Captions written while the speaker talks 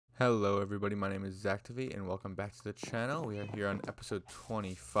Hello everybody, my name is Zactivate and welcome back to the channel. We are here on episode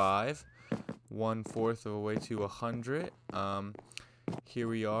 25, 1/4 of a way to 100. Here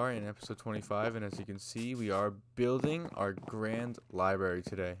we are in episode 25, and as you can see, we are building our grand library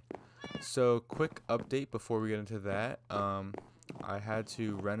today. So quick update before we get into that. I had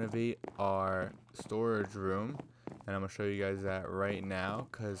to renovate our storage room, and I'm going to show you guys that right now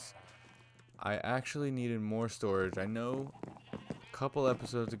because I actually needed more storage. I know couple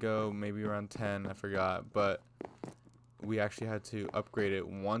episodes ago, maybe around 10, I forgot, but we actually had to upgrade it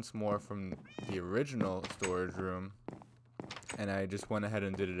once more from the original storage room, and I just went ahead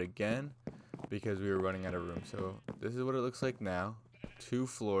and did it again because we were running out of room. So this is what it looks like now. 2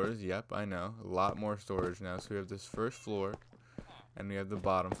 floors, yep, I know, a lot more storage now. So we have this first floor and we have the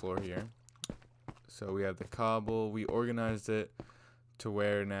bottom floor here. So we have the cobble, we organized it to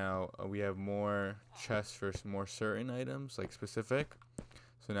where now we have more chests for more certain items, like specific.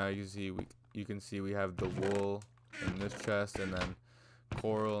 So now you can see we have the wool in this chest, and then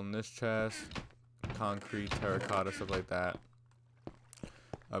coral in this chest, concrete, terracotta, stuff like that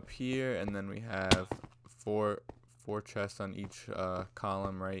up here, and then we have four chests on each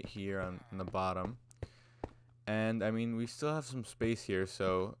column right here on the bottom. And I mean, we still have some space here,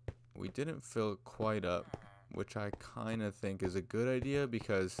 so we didn't fill it quite up, which I kind of think is a good idea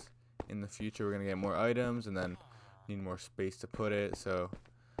because in the future we're going to get more items and then need more space to put it, so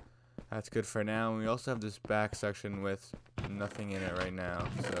that's good for now. And we also have this back section with nothing in it right now,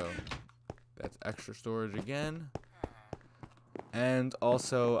 so that's extra storage again. And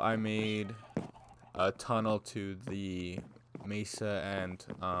also I made a tunnel to the Mesa and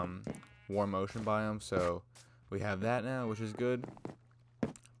warm ocean biome, so we have that now, which is good.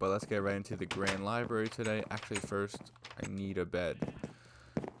 But let's get right into the grand library today. Actually, first, I need a bed.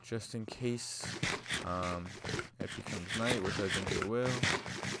 Just in case it becomes night, which I think it will.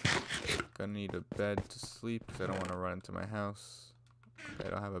 Gonna need a bed to sleep because I don't want to run into my house. Okay,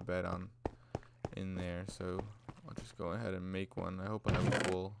 I don't have a bed in there, so I'll just go ahead and make one. I hope I have a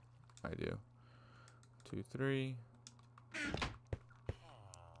full. I do. 2, 3.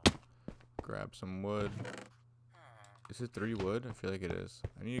 Grab some wood. Is it 3 wood? I feel like it is.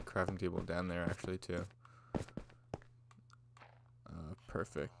 I need a crafting table down there actually too.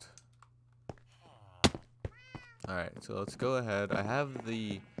 Perfect. Alright, so let's go ahead. I have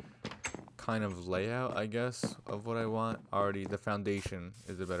the kind of layout, I guess, of what I want already. The foundation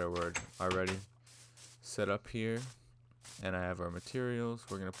is a better word. Already set up here. And I have our materials.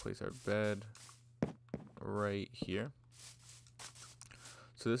 We're going to place our bed right here.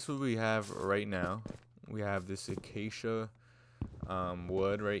 So this is what we have right now. We have this acacia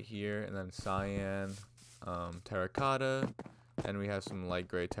wood right here, and then cyan, terracotta, and we have some light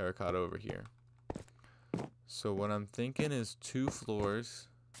gray terracotta over here. So what I'm thinking is 2 floors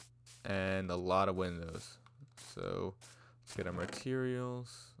and a lot of windows. So let's get our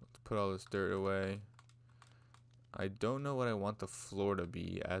materials. Let's put all this dirt away. I don't know what I want the floor to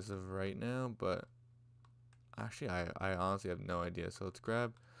be as of right now, but actually I honestly have no idea. So let's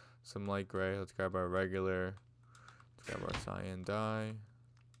grab some light gray. Let's grab our regular. Let's grab our cyan dye.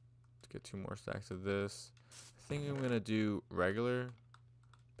 Let's get 2 more stacks of this. I think I'm gonna do regular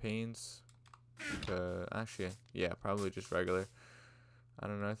paints. Actually, yeah, probably just regular. I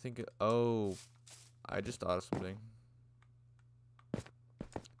don't know. I think. Oh, I just thought of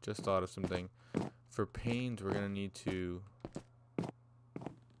something. For paint, we're gonna need to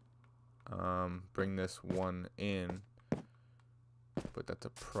bring this one in. But that's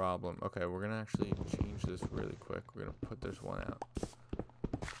a problem. Okay, we're gonna actually change this really quick. We're gonna put this one out.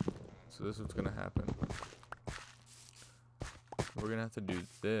 So this is what's gonna happen. We're gonna have to do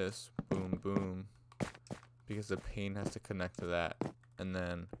this, boom, boom, because the pane has to connect to that. And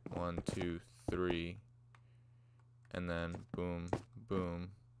then 1, 2, 3, and then boom,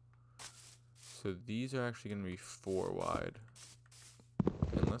 boom. So these are actually gonna be 4 wide.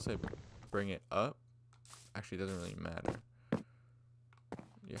 Unless I bring it up, actually it doesn't really matter.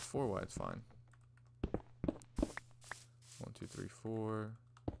 Yeah, 4 wide's fine. 1, 2, 3, 4.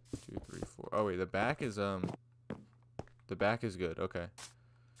 2, 3, 4. Oh wait, the back is good. Okay.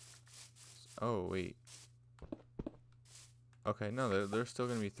 Oh wait. Okay, no, they're still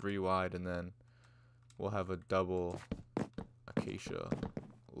gonna be 3 wide, and then we'll have a double acacia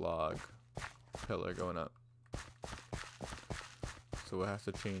log pillar going up. So we'll have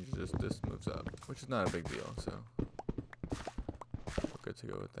to change this. This moves up, which is not a big deal. So we're good to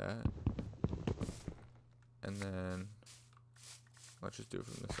go with that. And then let's just do it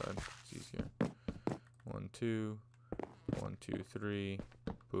from this side. It's easier. 1, 2, 1, 2, 3,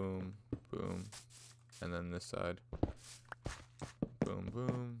 boom, boom, and then this side, boom,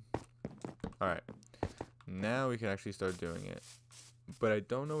 boom, Alright, now we can actually start doing it. But I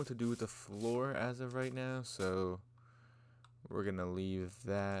don't know what to do with the floor as of right now, so we're gonna leave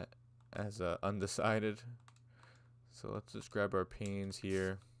that as undecided. So let's just grab our panes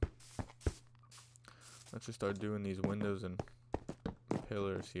here. Let's just start doing these windows and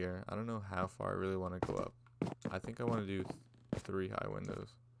pillars here. I don't know how far I really want to go up. I think I want to do 3 high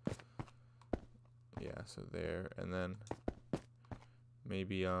windows. Yeah, so there, and then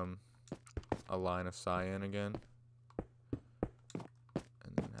maybe a line of cyan again,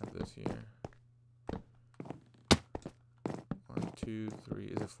 and then have this here. 1, 2, 3.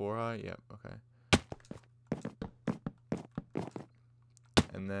 Is it 4 high? Yep. Okay.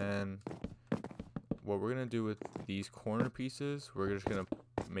 And then what we're gonna do with these corner pieces, we're just gonna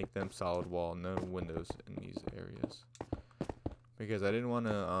make them solid wall, no windows in these areas, because I didn't want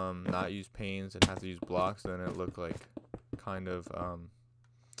to not use panes and have to use blocks. Then it looked like kind of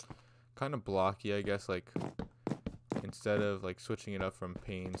blocky, I guess. Like instead of like switching it up from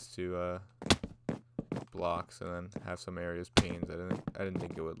panes to blocks and then have some areas panes, I didn't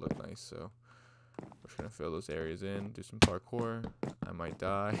think it would look nice. So we're just gonna fill those areas in, do some parkour. I might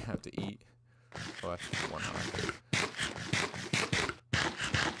die, have to eat. Well, that's just 1 high.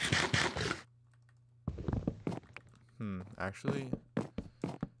 Actually, I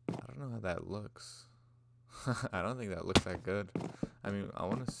don't know how that looks. I don't think that looks that good. I mean, I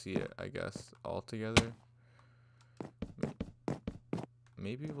want to see it, I guess, all together.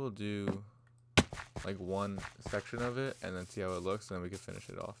 Maybe we'll do like one section of it and then see how it looks, and then we can finish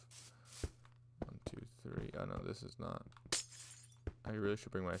it off. 1, 2, 3. Oh no, this is not. I really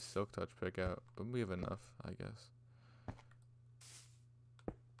should bring my silk touch pick out, but we have enough, I guess.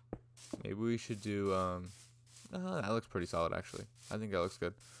 Maybe we should do that looks pretty solid, actually. I think that looks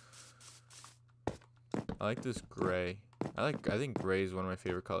good. I like this gray. I think gray is one of my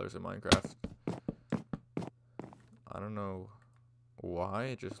favorite colors in Minecraft. I don't know why,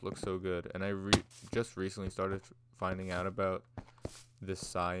 it just looks so good. And I just recently started finding out about this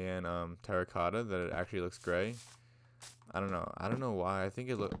cyan terracotta, that it actually looks gray. I don't know why. I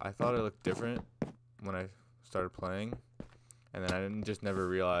thought it looked different when I started playing, and then I just never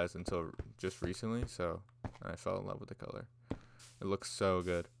realized until just recently. So I fell in love with the color. It looks so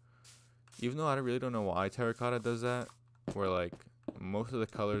good. Even though I really don't know why terracotta does that, where like most of the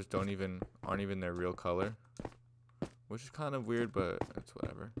colors aren't even their real color, which is kind of weird, but it's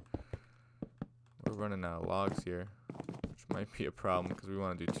whatever. We're running out of logs here, which might be a problem because we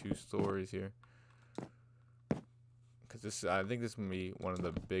want to do 2 stories here. Because I think this will be one of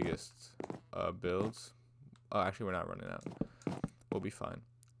the biggest builds. Oh, actually, we're not running out. We'll be fine.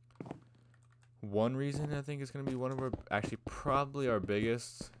 One reason I think it's going to be one of our, actually probably our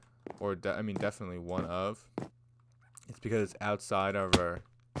biggest, or definitely one of, it's because it's outside of our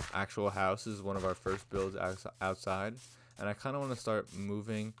actual house. Is one of our first builds outside, and I kind of want to start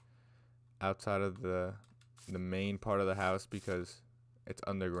moving outside of the main part of the house because it's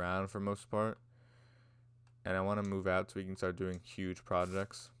underground for most part, and I want to move out so we can start doing huge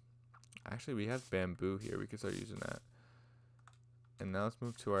projects. Actually, we have bamboo here. We can start using that. And now let's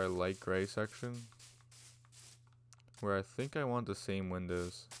move to our light gray section, where I think I want the same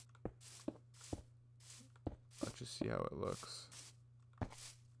windows. Let's just see how it looks.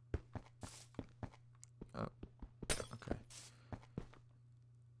 Oh, okay.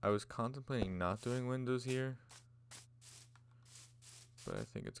 I was contemplating not doing windows here, but I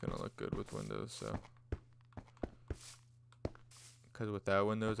think it's gonna look good with windows. So, because without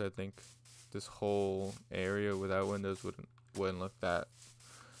windows, I think this whole area without windows wouldn't look that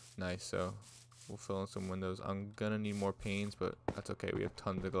nice. So we'll fill in some windows. I'm gonna need more panes, but that's okay. We have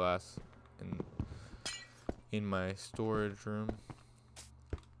tons of glass in my storage room.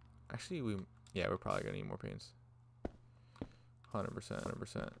 Actually, we're probably gonna need more panes.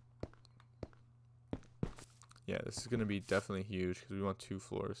 100%. Yeah, this is gonna be definitely huge because we want 2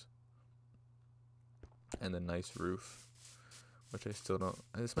 floors and a nice roof, which I still don't.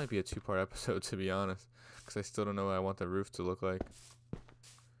 This might be a 2-part episode, to be honest, because I still don't know what I want the roof to look like.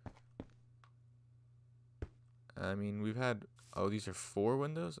 I mean, we've had, oh, these are 4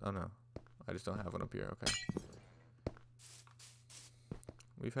 windows? Oh no, I just don't have one up here. Okay.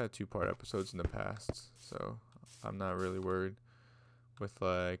 We've had 2-part episodes in the past, so I'm not really worried. With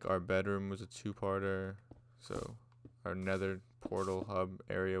like our bedroom was a 2-parter, so our nether portal hub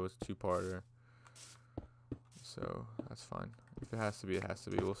area was a 2-parter. So that's fine. If it has to be, it has to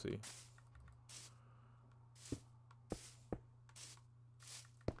be. We'll see. 2,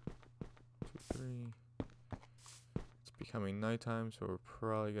 3. It's becoming nighttime, so we're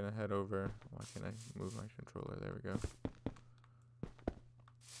probably gonna head over. Why can't I move my controller? There we go.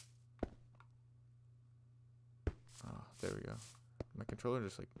 There we go. My controller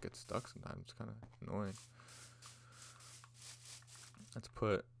just like gets stuck sometimes. It's kind of annoying. Let's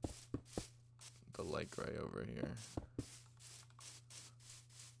put the light gray over here.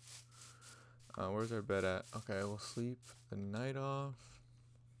 Where's our bed at? Okay, we'll sleep the night off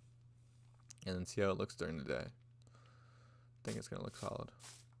and then see how it looks during the day. I think it's gonna look solid.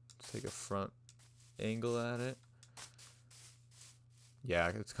 Let's take a front angle at it. Yeah,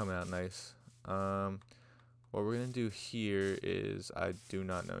 it's coming out nice. What we're gonna do here is, I do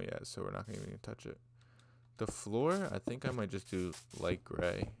not know yet, so we're not gonna even touch it. The floor, I think I might just do light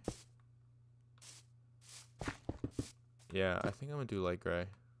gray. Yeah, I think I'm gonna do light gray.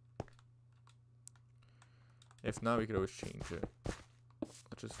 If not, we could always change it.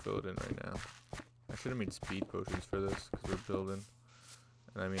 Let's just fill it in right now. I should have made speed potions for this because we're building.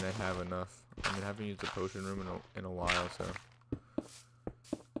 And I mean, I have enough. I mean, I haven't used the potion room in a while, so.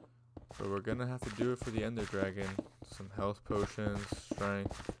 But we're gonna have to do it for the Ender Dragon. Some health potions,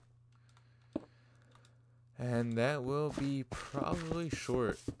 strength. And that will be probably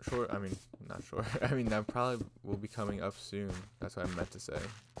I mean, not short. I mean, that probably will be coming up soon. That's what I meant to say.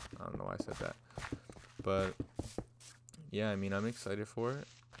 I don't know why I said that. But, yeah, I mean, I'm excited for it.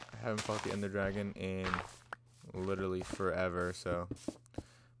 I haven't fought the Ender Dragon in literally forever, so.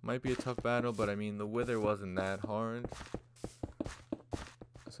 Might be a tough battle, but I mean, the Wither wasn't that hard.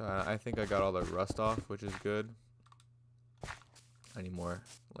 So I think I got all the rust off, which is good. I need more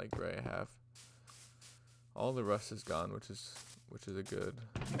light gray I have. All the rust is gone, which is a good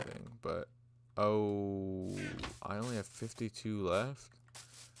thing. But oh, I only have 52 left.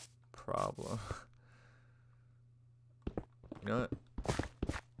 Problem. You know what?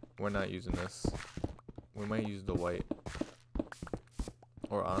 We're not using this. We might use the white.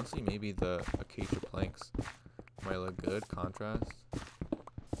 Or honestly, maybe the acacia planks might look good. Contrast.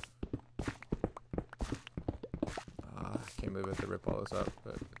 I can't believe I have to rip all this up,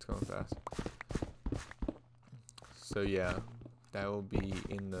 but it's going fast. So yeah, that will be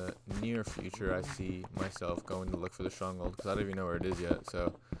in the near future. I see myself going to look for the stronghold because I don't even know where it is yet.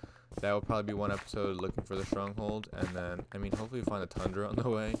 So that will probably be one episode looking for the stronghold, and then I mean hopefully find a tundra on the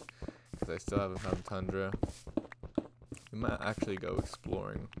way because I still haven't found tundra. We might actually go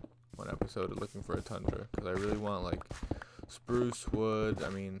exploring one episode looking for a tundra because I really want like spruce wood. I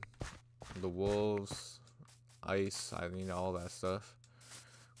mean the wolves, ice. I need all that stuff.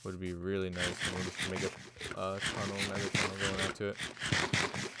 Would be really nice. Maybe just make a tunnel, another tunnel going out to it.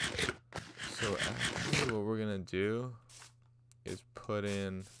 So actually what we're gonna do is put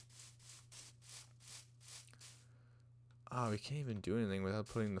in. We can't even do anything without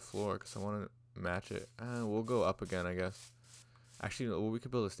putting the floor because I want to match it. We'll go up again, I guess. Actually, well, we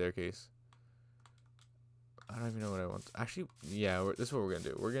could build a staircase. I don't even know what I want. Actually, yeah, this is what we're gonna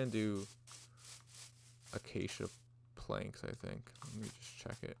do. We're gonna do acacia planks, I think. Let me just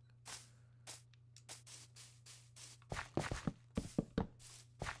check it.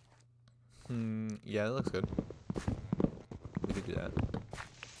 Yeah, that looks good. We could do that.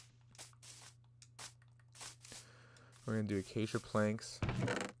 We're gonna do acacia planks.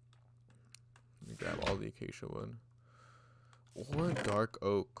 Let me grab all the acacia wood. Or dark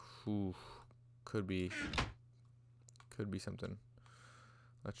oak. Ooh, could be something.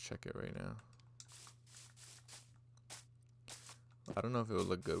 Let's check it right now. I don't know if it would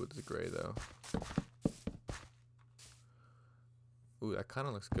look good with the gray though. Ooh, that kind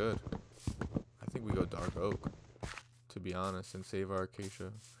of looks good. I think we go dark oak, to be honest, and save our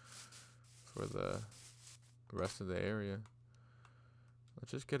acacia for the rest of the area.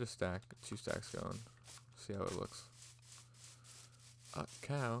 Let's just get a stack, 2 stacks going. See how it looks.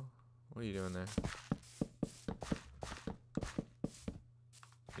 Cow, what are you doing there?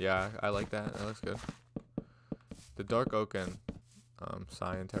 Yeah, I like that. That looks good. The dark oak and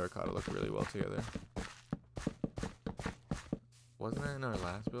cyan terracotta look really well together. Wasn't that in our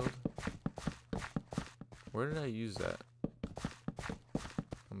last build? Where did I use that?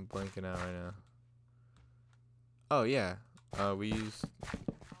 I'm blanking out right now. Oh yeah, we used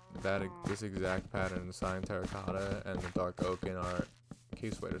this exact pattern, the cyan terracotta and the dark oak in our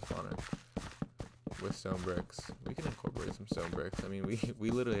cave spider spawner with stone bricks. We can incorporate some stone bricks. I mean,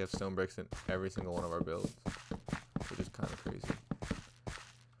 we literally have stone bricks in every single one of our builds, which is kind of crazy.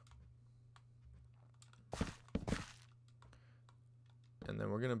 And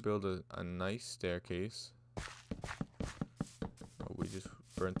then we're gonna build a nice staircase. Oh, we just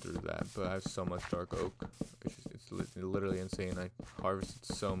burned through that, but I have so much dark oak. It's literally insane. I harvested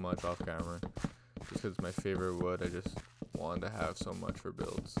so much off camera just because it's my favorite wood. I just wanted to have so much for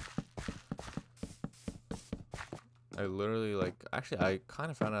builds. I literally actually I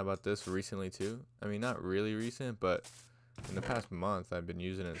kind of found out about this recently too. I mean, not really recent, but in the past month I've been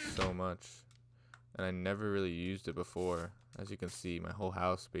using it so much, and I never really used it before. As you can see, my whole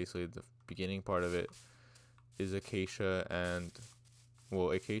house, basically the beginning part of it is acacia, and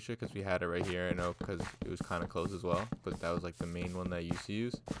well, acacia because we had it right here, and oak because it was kind of close as well, but that was like the main one that I used to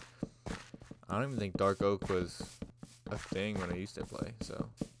use. I don't even think dark oak was a thing when I used to play, so,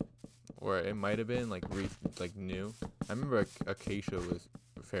 or it might have been like new. I remember acacia was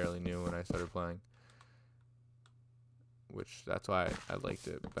fairly new when I started playing, which that's why I liked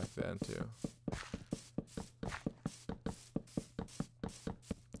it back then too.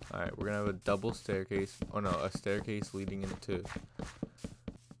 Alright, we're gonna have a double staircase, a staircase leading into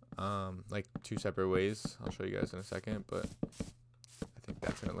like two separate ways. I'll show you guys in a second, but I think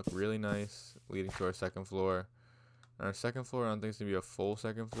that's gonna look really nice, leading to our second floor. And our second floor, I don't think it's gonna be a full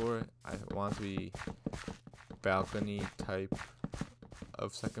second floor. I want it to be balcony type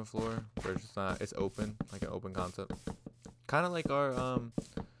of second floor, where it's just not, it's open, like an open concept, kind of like our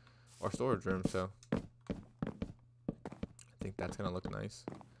storage room. So I think that's gonna look nice.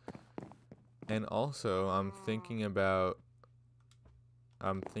 And also, I'm thinking about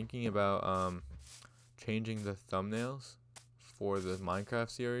changing the thumbnails for the Minecraft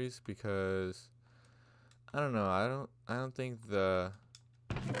series, because I don't know, I don't think the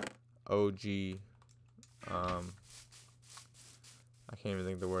OG I can't even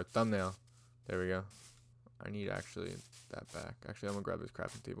think of the word thumbnail. There we go. I need actually that back. Actually, I'm gonna grab this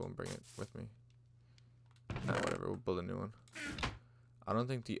crafting table and bring it with me. Nah, whatever, we'll build a new one. I don't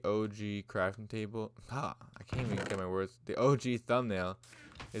think the OG crafting table, I can't even get my words. The OG thumbnail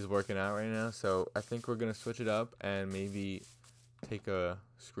is working out right now, so I think we're gonna switch it up and maybe take a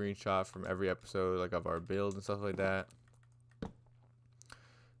screenshot from every episode, like of our build and stuff like that,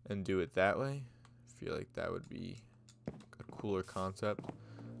 and do it that way. I feel like that would be a cooler concept.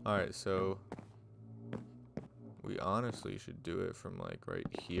 Alright, so we honestly should do it from like right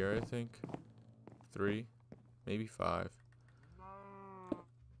here, I think. 3, maybe 5.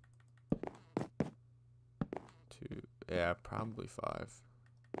 2, yeah, probably 5.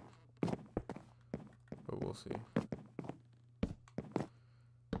 But we'll see.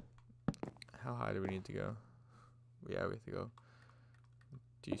 How high do we need to go? Yeah, we have to go a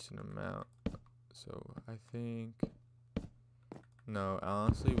decent amount. So I think, no,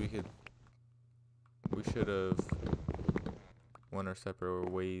 honestly, we should have went our separate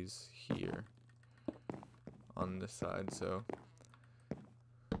ways here on this side. So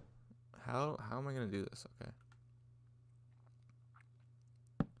how am I gonna do this? Okay.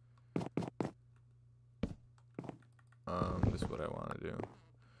 This is what I want to do,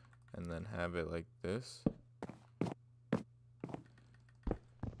 and then have it like this.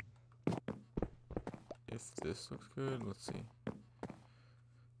 If this looks good, let's see.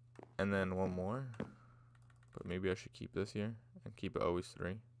 And then one more, but maybe I should keep this here and keep it always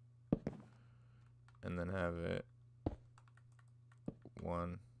 3, and then have it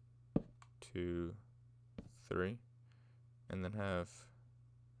 1, 2, 3, and then have,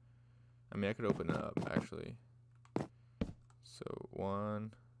 I mean, I could open it up actually. So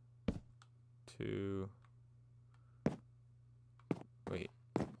 1, 2, wait,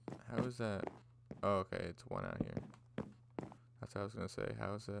 how is that? Oh, okay, it's 1 out here. That's what I was gonna say.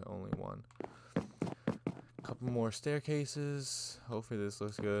 How is that only 1? Couple more staircases. Hopefully this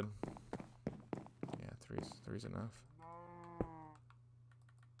looks good. Yeah, three's enough.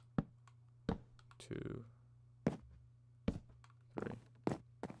 2, 3,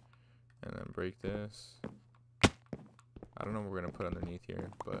 and then break this. I don't know what we're gonna put underneath here,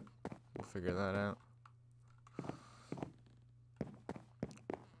 but we'll figure that out.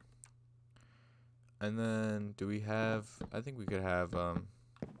 And then do we have, I think we could have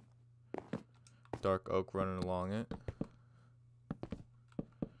dark oak running along it.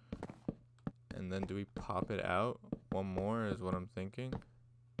 And then do we pop it out? One more is what I'm thinking.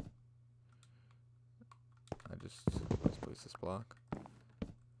 Let's place this block.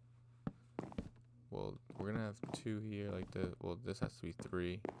 Well, we're gonna have 2 here like this. Well, this has to be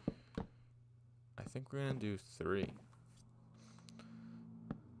 3. I think we're gonna do 3.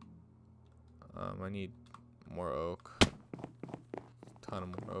 I need more oak. Ton of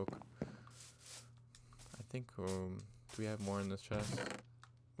more oak. I think, do we have more in this chest?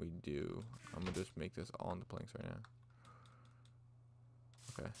 We do. I'm gonna just make this all on the planks right now.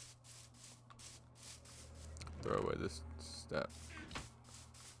 Okay. Throw away this step.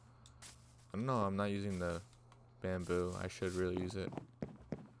 I don't know, I'm not using the bamboo. I should really use it.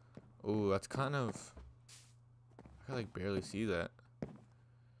 Ooh, that's kind of, I can like barely see that.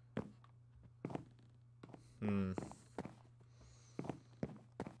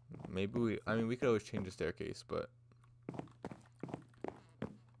 Maybe we could always change the staircase, but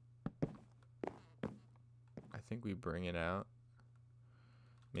bring it out.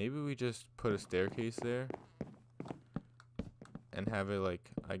 Maybe we just put a staircase there and have it,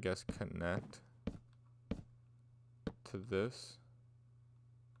 like, I guess, connect to this.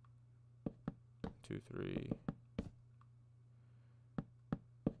 2, 3.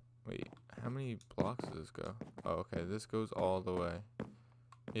 Wait, how many blocks does this go? Oh, okay, this goes all the way.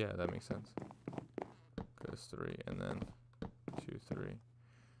 Yeah, that makes sense. Goes 3, and then 2, 3.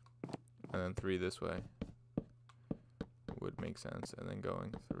 And then 3 this way. Would make sense. And then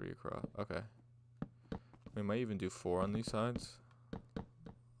going 3 across. Okay. We might even do 4 on these sides.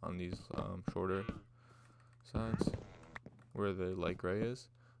 On these shorter sides. Where the light gray is.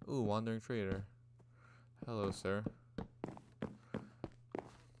 Ooh, wandering trader. Hello, sir.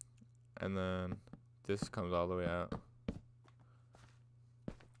 And then this comes all the way out.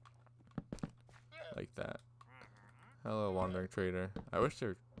 Like that. Hello, wandering trader. I wish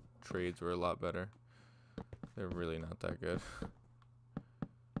their trades were a lot better. They're really not that good.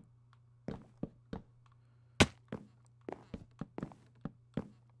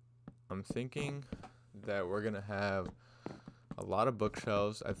 I'm thinking that we're gonna have a lot of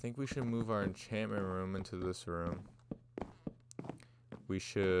bookshelves. I think we should move our enchantment room into this room. We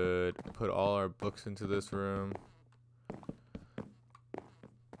should put all our books into this room.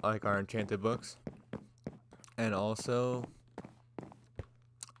 Like our enchanted books. And also,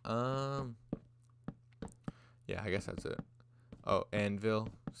 yeah, I guess that's it. Oh, anvil,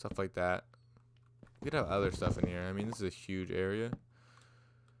 stuff like that. We could have other stuff in here. I mean, this is a huge area.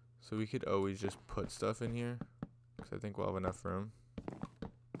 So we could always just put stuff in here. Because I think we'll have enough room.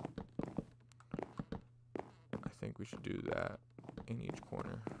 I think we should do that in each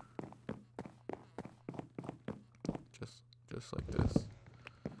corner. Just like this.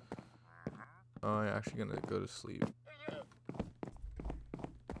 Oh, I'm actually gonna go to sleep.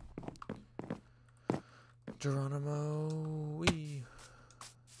 Geronimo, wee.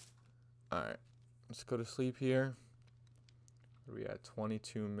 Alright, let's go to sleep here. We at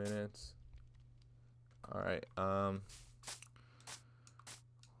 22 minutes. Alright,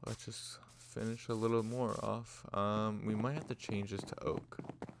 let's just finish a little more off. We might have to change this to oak.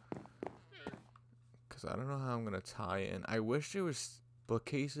 Because I don't know how I'm going to tie in. I wish there was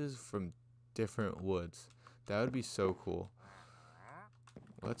bookcases from different woods. That would be so cool.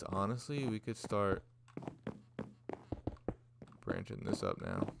 Let's honestly, we could start branching this up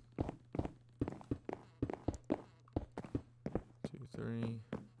now. 2, 3.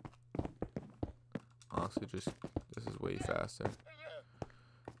 Honestly, just this is way faster.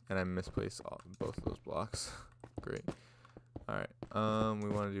 And I misplaced both of those blocks. Great. Alright. We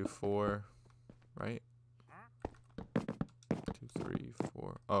want to do 4, right? 2, 3,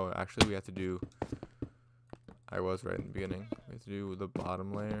 4. Oh, actually, we have to do. I was right in the beginning. We have to do the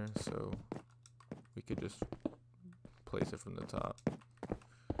bottom layer, so we could just place it from the top.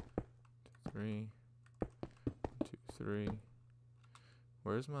 2, 3. 2, 3.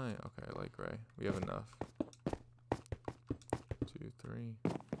 Where's my? Okay, I like gray. We have enough. 2, 3.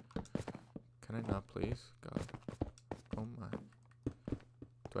 Can I not place? God. Oh my.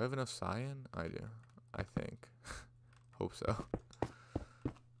 Do I have enough cyan? I do. I think. Hope so.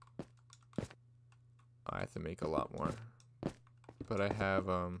 I have to make a lot more. But I have,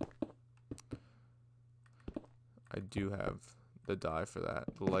 I do have the dye for that.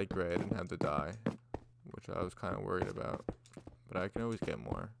 The light gray, I didn't have the dye, which I was kind of worried about. But I can always get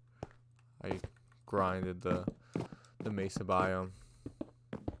more. I grinded the mesa biome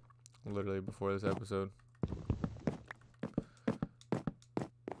literally before this episode.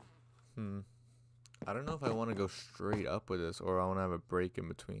 I don't know if I want to go straight up with this or I want to have a break in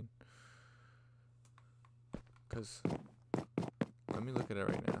between. Because, let me look at it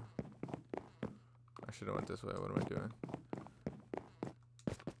right now. I should have went this way. What am I doing?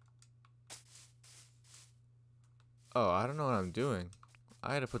 Oh, I don't know what I'm doing.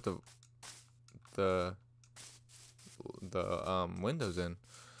 I had to put the windows in.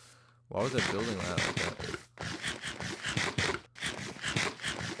 Why was I building that like that?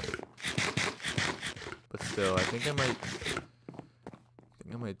 But still, I think I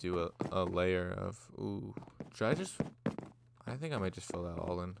might do a layer of. Ooh, should I just? I think I might just fill that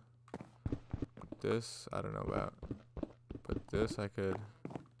all in. This I don't know about, but this I could.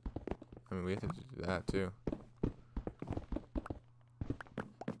 I mean, we have to do that too.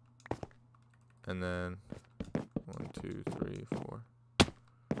 And then 1, 2, 3, 4.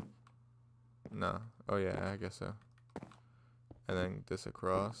 No. Oh yeah, I guess so. And then this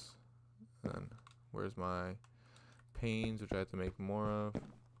across. And then where's my panes, which I have to make more of.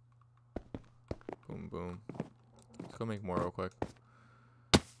 Boom, boom. Let's go make more real quick.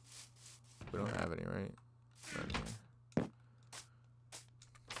 We don't have any, right? Not anyway.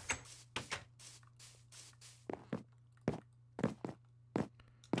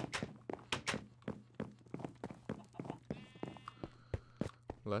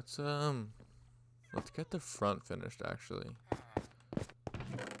 Let's get the front finished actually.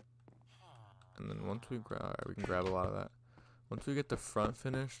 And then once we grab, we can grab a lot of that. Once we get the front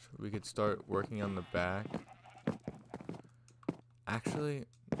finished, we could start working on the back. Actually,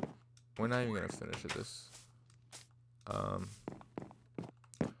 we're not even gonna finish it this. Probably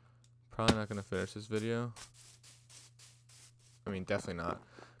not gonna finish this video. I mean, definitely not.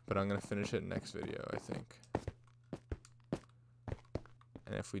 But I'm gonna finish it next video, I think.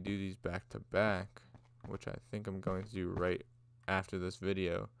 And if we do these back to back, which I think I'm going to do right after this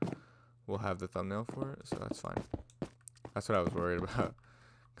video, we'll have the thumbnail for it, so that's fine. That's what I was worried about,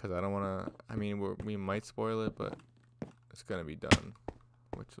 because I don't want to, I mean, we might spoil it, but it's going to be done,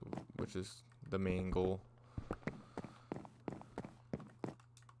 which is the main goal.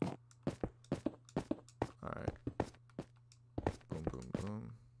 Alright. Boom, boom,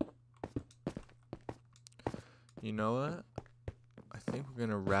 boom. You know what? I think we're going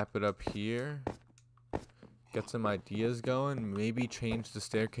to wrap it up here. Get some ideas going. Maybe change the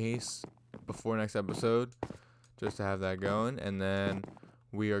staircase before next episode, just to have that going, and then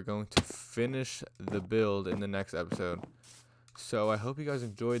we are going to finish the build in the next episode. So I hope you guys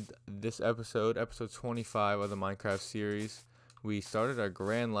enjoyed this episode 25 of the Minecraft series. We started our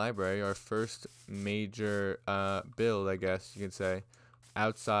grand library, our first major build, I guess you could say,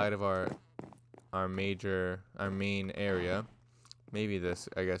 outside of our main area. Maybe this,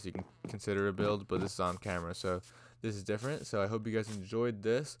 I guess you can consider a build, but this is on camera, so this is different. So I hope you guys enjoyed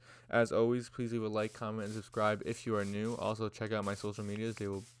this. As always, please leave a like, comment, and subscribe if you are new. Also, check out my social medias. They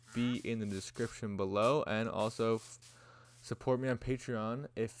will be in the description below. And also, support me on Patreon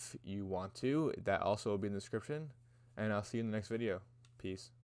if you want to. That also will be in the description. And I'll see you in the next video.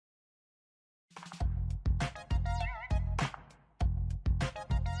 Peace.